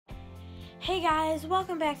Hey guys,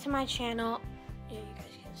 welcome back to my channel. Yeah, you guys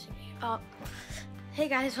can't see me. Hey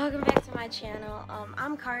guys, welcome back to my channel.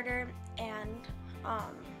 I'm Carter, and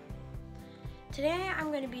today I'm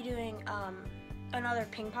going to be doing another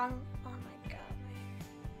ping pong. Oh my god,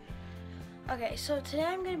 my hair. Okay, so today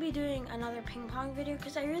I'm going to be doing another ping pong video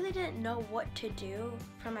because I really didn't know what to do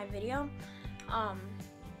for my video.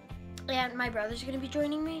 And my brother's going to be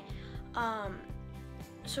joining me.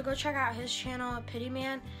 So go check out his channel, Pitty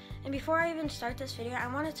Man. And before I even start this video, I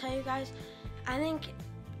want to tell you guys,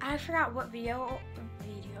 I forgot what video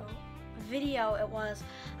it was.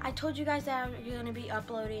 I told you guys that I'm going to be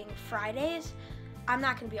uploading Fridays. I'm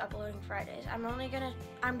not going to be uploading Fridays.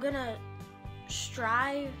 I'm gonna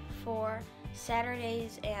strive for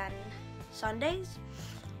Saturdays and Sundays.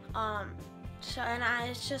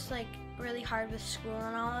 It's just like really hard with school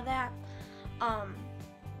and all of that.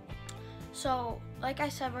 So like I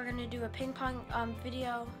said, we're gonna do a ping pong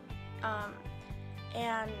video,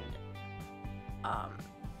 and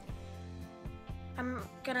I'm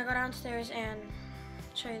gonna go downstairs and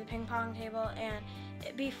show you the ping pong table. And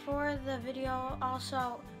before the video,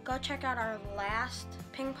 also go check out our last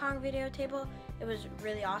ping pong video table. It was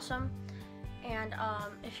really awesome. And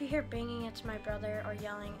if you hear banging, it's my brother, or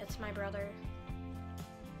yelling, it's my brother.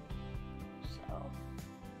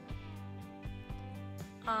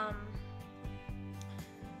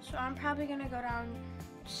 So I'm probably gonna go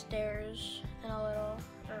downstairs in a little,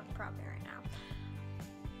 or probably right now.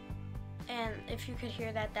 And if you could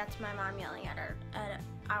hear that, that's my mom yelling at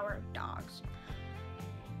our dogs.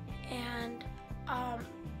 And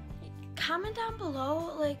comment down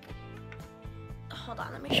below, like, hold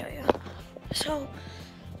on, let me show you.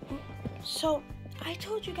 So I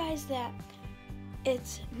told you guys that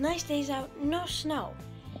it's nice days out, no snow.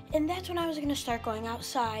 And that's when I was gonna start going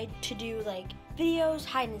outside to do like videos,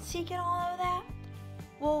 hide and seek and all of that.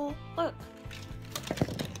 Well, look,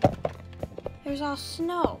 there's all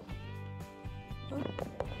snow.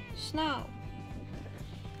 Snow.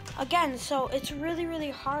 Again, so it's really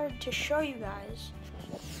hard to show you guys.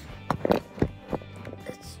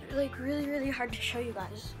 It's like really hard to show you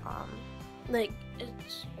guys. Like,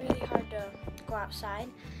 it's really hard to go outside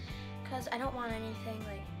because I don't want anything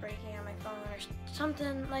like breaking on my phone or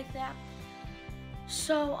something like that.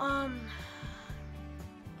 So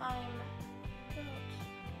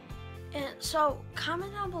so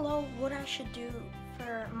comment down below what I should do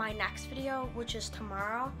for my next video, which is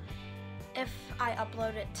tomorrow, if I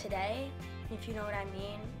upload it today, if you know what I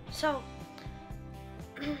mean. So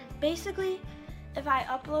basically, if I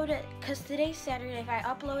upload it, because today's Saturday, if I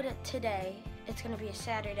upload it today, it's gonna be a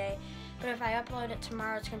Saturday. But if I upload it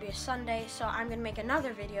tomorrow, it's gonna be a Sunday. So I'm gonna make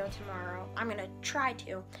another video tomorrow. I'm gonna try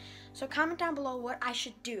to. So comment down below what I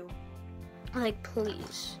should do. Like,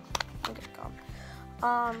 please. I'm gonna go.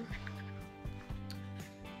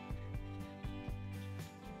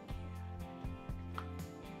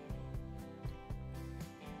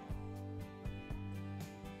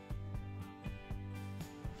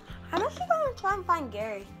 I'm actually gonna try and find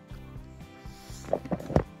Gary.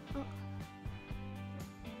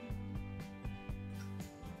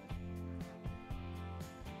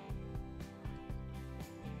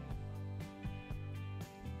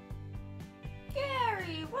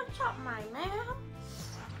 Gary, what's up, my man?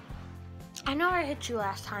 I know I hit you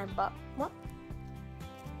last time, but what?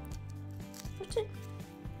 What's it?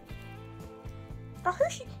 A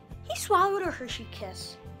Hershey. He swallowed a Hershey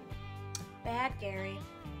Kiss. Bad Gary.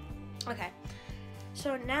 Okay,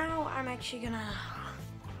 so now I'm actually gonna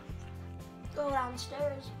go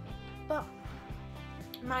downstairs, but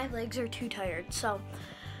my legs are too tired, so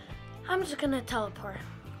I'm just gonna teleport.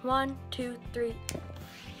 1, 2, 3.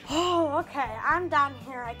 Oh, okay, I'm down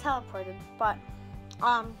here. I teleported, but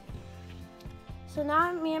so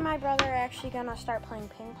now me and my brother are actually gonna start playing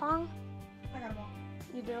ping pong. I got a ball.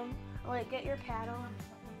 You do? Wait, get your paddle.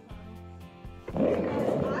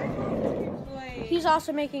 He's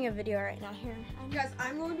also making a video right now. Here. Guys,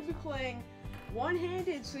 I'm going to be playing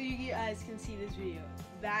one-handed so you guys can see this video.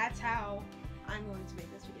 That's how I'm going to make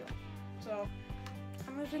this video. So,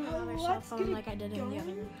 I'm using another cell phone like I did in the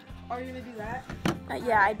other room. Are you going to do that?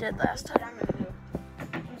 Yeah, I did last time. I'm going to do.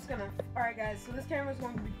 I'm just going to. Alright, guys, so this camera is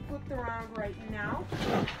going to be flipped around right now.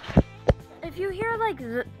 If you hear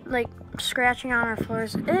like scratching on our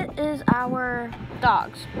floors, it is our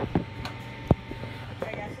dogs.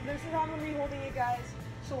 Okay, guys, so this is how I'm going to be holding it, guys.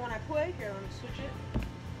 So when I play, here, let me switch it.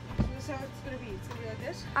 So this is how it's going to be. It's going to be like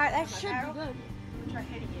this. Alright, that should be good. I'm going to try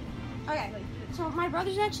hitting it. Okay, so my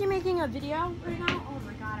brother's actually making a video right now. Oh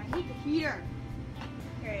my god, I hate the heater.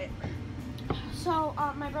 Here, So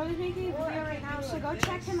my brother's making a video right now, so go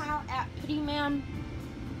check him out at Pitty Man.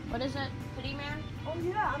 What is it? Pitty man? Oh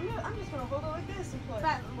yeah, I'm just gonna hold it like this and play.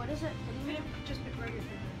 But what is it? Pitty man? Just pick right here.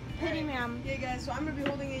 Pitty man. Yeah, guys. So I'm gonna be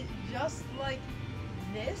holding it just like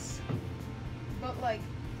this, but like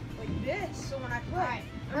this. So when I play, Alright,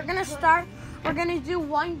 we're gonna start. We're gonna do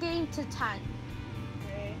 1 game to 10,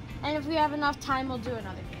 Okay. and if we have enough time, we'll do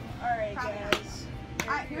another game. All right, Probably guys.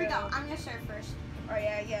 Alright, here we go. I'm gonna serve first. Oh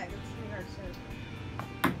yeah. It's gonna be hard to serve.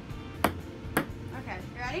 Okay,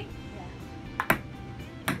 you ready?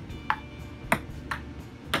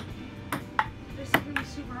 This is gonna be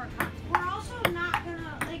super hard content. We're also not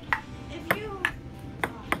gonna like if you. Oh,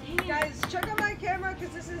 dang it. Guys, check out my camera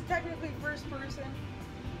because this is technically first person.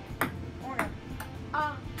 Oh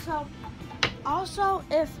yeah. So also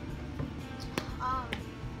if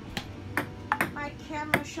my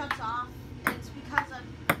camera shuts off, it's because of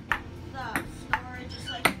the storage is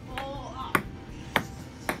like full up.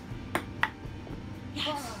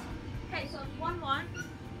 Yes. Okay, so it's 1-1.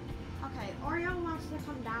 Okay, Oreo wants to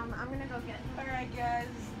come down. I'm gonna go get him. All right, guys.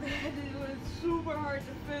 This was super hard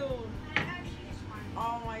to film. Actually, it's fine.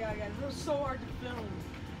 Oh my god, guys, it was so hard to film.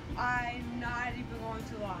 I'm not even going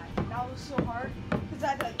to lie. That was so hard because I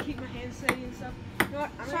had to like, keep my hands steady and stuff. You know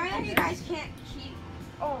what? I'm Sorry gonna that do you this. guys can't keep.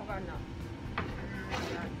 Oh god, no.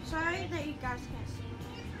 Sorry that you guys can't see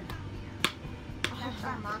me. That's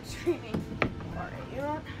our mom screaming. All right, you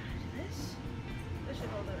know what? This should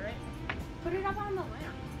hold it, right? Put it up on the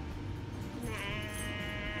lamp.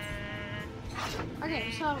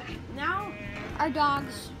 Okay, so now our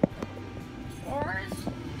dogs.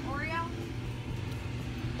 Oreo.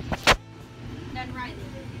 Then Riley.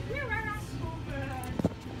 You're right, I'm so bad.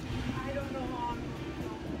 I don't know how I'm going to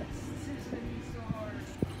film this. This is going to be so hard.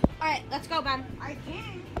 Alright, let's go, Ben. I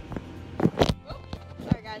can.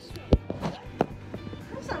 Sorry, guys.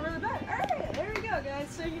 That's not really bad. Alright, there we go, guys.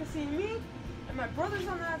 So you can see me and my brother's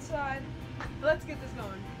on that side. Let's get this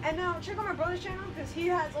going. And now check out my brother's channel because he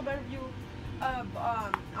has a better view of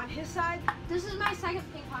on his side. This is my second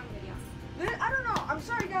ping pong video. I don't know. I'm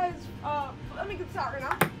sorry, guys. Let me get started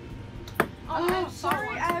right now. Oh, I'm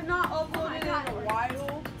sorry I have not uploaded in God. a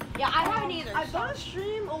while. Yeah, I haven't either. I've done a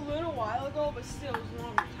stream a little while ago, but still, it was a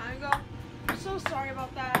long time ago. I'm so sorry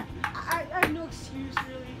about that. I have no excuse,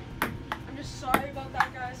 really. I'm just sorry about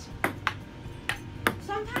that, guys.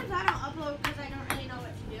 Sometimes I don't upload because I don't really know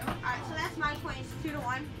what to do. Alright, so that's my point. It's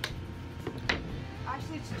 2-1.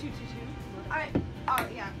 Actually, it's 2-2-2. Alright. Oh,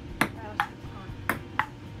 yeah.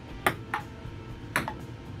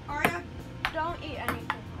 Oreo, don't eat anything.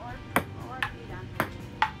 Or be done.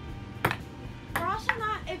 We're also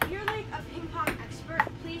not, if you're like a ping pong expert,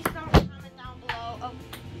 please don't comment down below of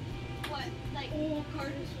what, like. Oh,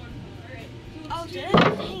 card is 1. Alright. Oh, did it?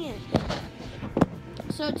 Dang it.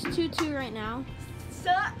 So it's 2-2 right now.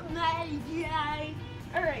 Suck my guy.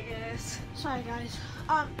 Alright, guys. Sorry, guys.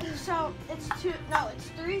 So it's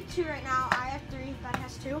 3-2 right now. I have 3. Ben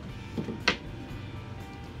has 2.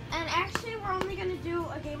 And actually, we're only gonna do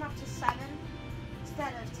a game up to 7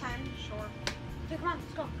 instead of 10. Sure. Okay, come on,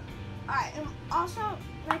 let's go. All right. And also,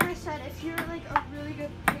 like I said, if you're like a really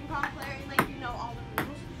good ping pong player and like you know all the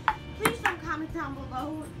rules, please don't comment down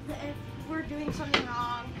below if we're doing something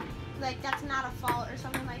wrong, like that's not a fault or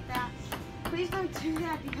something like that. Please don't do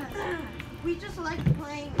that because we just like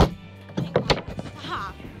playing ping pong.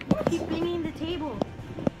 Stop. Keep banging the table.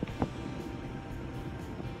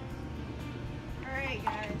 Alright,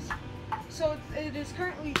 guys. So it is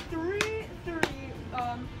currently 3-3.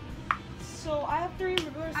 So I have 3, my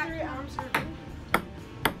brother's 3, and I'm serving.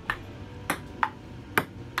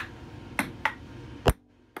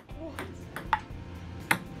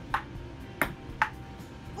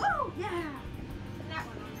 Woo! Yeah. That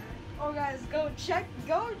one on there. Oh, guys, go check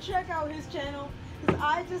out his channel. Because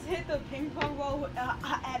I just hit the ping pong ball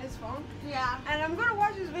at his phone. Yeah. And I'm going to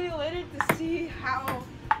watch this video later to see how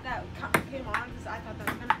that came on. Because I thought that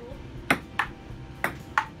was kind of cool.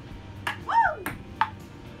 Woo!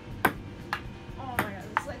 Oh my god,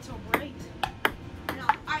 this light's so bright. No.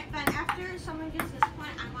 Alright, Ben, after someone gets this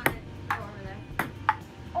point, I want to go over there.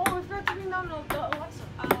 Oh, I forgot to bring down the Alexa.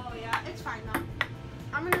 Oh, yeah. It's fine, though.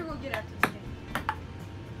 I'm going to go get it after this game.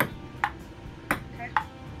 Okay.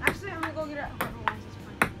 Actually, I'm going to go get it after whoever wins this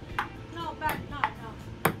point. No, Ben, no.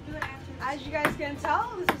 Do it after this. As you guys can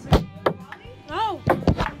tell, this is a good quality. No.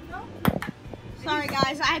 No? Sorry,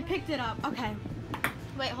 guys. I picked it up. Okay.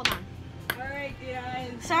 Wait, hold on. Alright,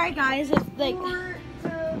 guys. Sorry, guys. It's like 4-3,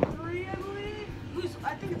 I believe.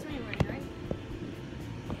 I think it's me winning, right?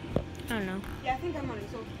 I don't know. Yeah, I think I'm winning.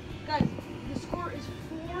 So, guys, the score is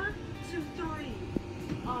 4-3.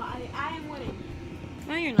 I am winning.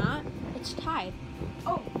 No, you're not. It's tied.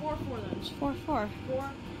 Oh, 4-4 then. It's 4-4. 4-4.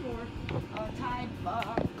 Tied.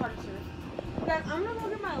 Guys, I'm gonna go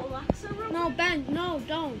get my Alexa real quick. No, Ben, no,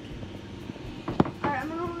 don't. Alright, I'm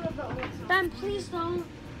gonna go get the Alexa. Ben, please don't.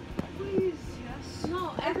 Please, yes.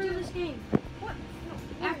 No, after this game. What?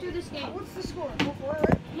 No. After this game. What's the score? 4-4,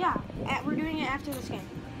 right? Yeah, we're doing it after this game.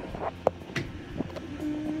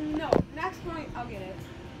 No, next point, I'll get it.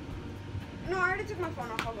 No, I already took my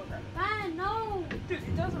phone off. I'll go grab it. Ben, no. Dude,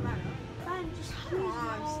 it doesn't matter. Ben, just Come please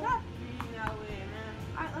on, no. stop being that way, man.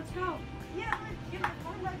 Alright, let's go. Yeah, I'm gonna get my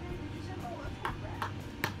phone back there because you said, oh, let's go grab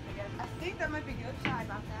it. I think that might be good. Sorry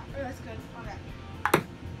about that. Oh, that's good. Okay.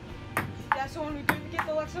 Yeah, so when we do get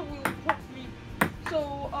the Alexa, we'll put me.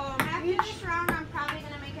 So, After this round, I'm probably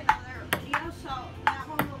gonna make another video, so that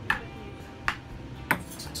one will be with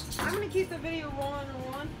music. I'm gonna keep the video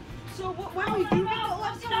rolling. So when we do get the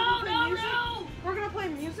Alexa, we're gonna play music. We're gonna play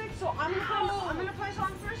music. So I'm gonna play a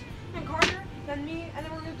song first, then Carter, then me, and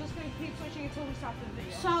then we're just gonna keep switching until we stop the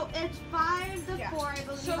video. So it's 5 to Yeah. 4, I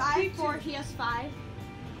believe. So I keep have 4, two. he has 5.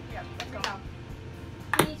 Yeah, let's go.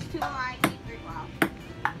 He needs 2 more, I need 3. Wow.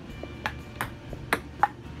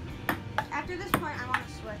 After this point, I want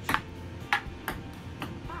to switch.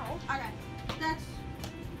 Ow. Okay, that's.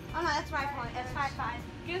 Oh no, that's my point. It's 5-5.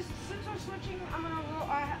 Guess since we're switching, I'm gonna go.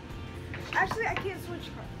 Actually, I can't switch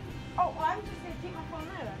cards. Oh, well, I'm just gonna keep my phone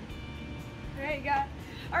there then.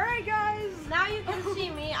 All right, guys. Now you can see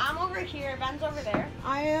me. I'm over here. Ben's over there.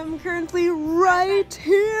 I am currently right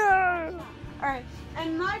here. All right,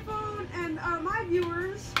 and my phone and my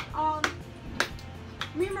viewers.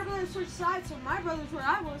 Me and my brother switched sides, so my brother's where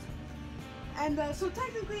I was, and so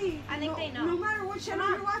technically, I think they know. No matter what channel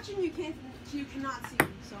you're watching, you cannot see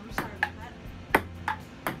me. So I'm sorry about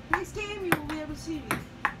that. Next game, you will be able to see me.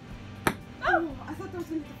 Oh, I thought that was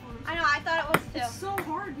gonna hit the phone. I know. I thought it was too. It's so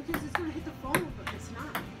hard because it's gonna hit the phone, but it's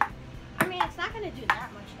not. I mean, it's not gonna do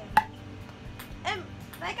that much damage. And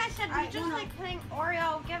like I said, we just like playing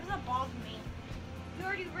Oreo. Give the ball to me. You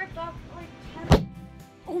already ripped off like 10.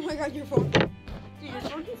 Oh my God, your phone. Dude, your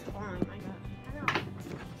phone keeps falling. My God. I know.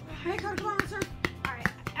 Hey, come on, sir. All right.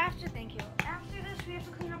 Thank you. After this, we have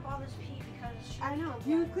to clean up all this pee because. I know.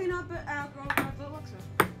 You clean up it. I'll go grab the Alexa.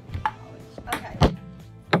 Okay.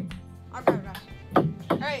 I'll grab it.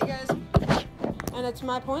 All right, guys. And it's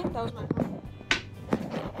my point. That was my point.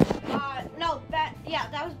 No, that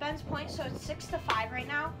was Ben's point. So it's 6-5 right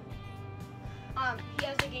now. He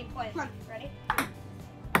has the game point. Come on. Ready?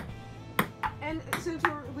 And since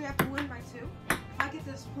we have to win by 2, if I get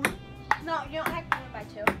this point, No, you don't have to win by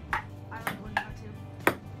 2. I have to win by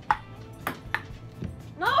 2.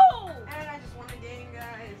 No! And I just won the game,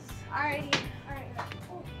 guys. Alrighty. Alright.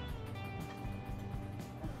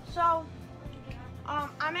 So,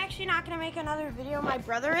 I'm actually not gonna make another video. My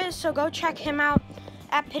brother is, so go check him out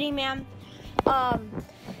at Pitty Man.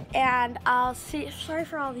 And I'll see. Sorry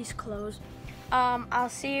for all these clothes. I'll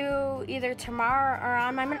see you either tomorrow or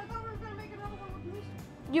on my. I thought we were gonna make another one with music.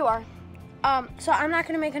 You are. So I'm not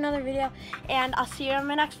gonna make another video, and I'll see you in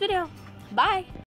my next video. Bye.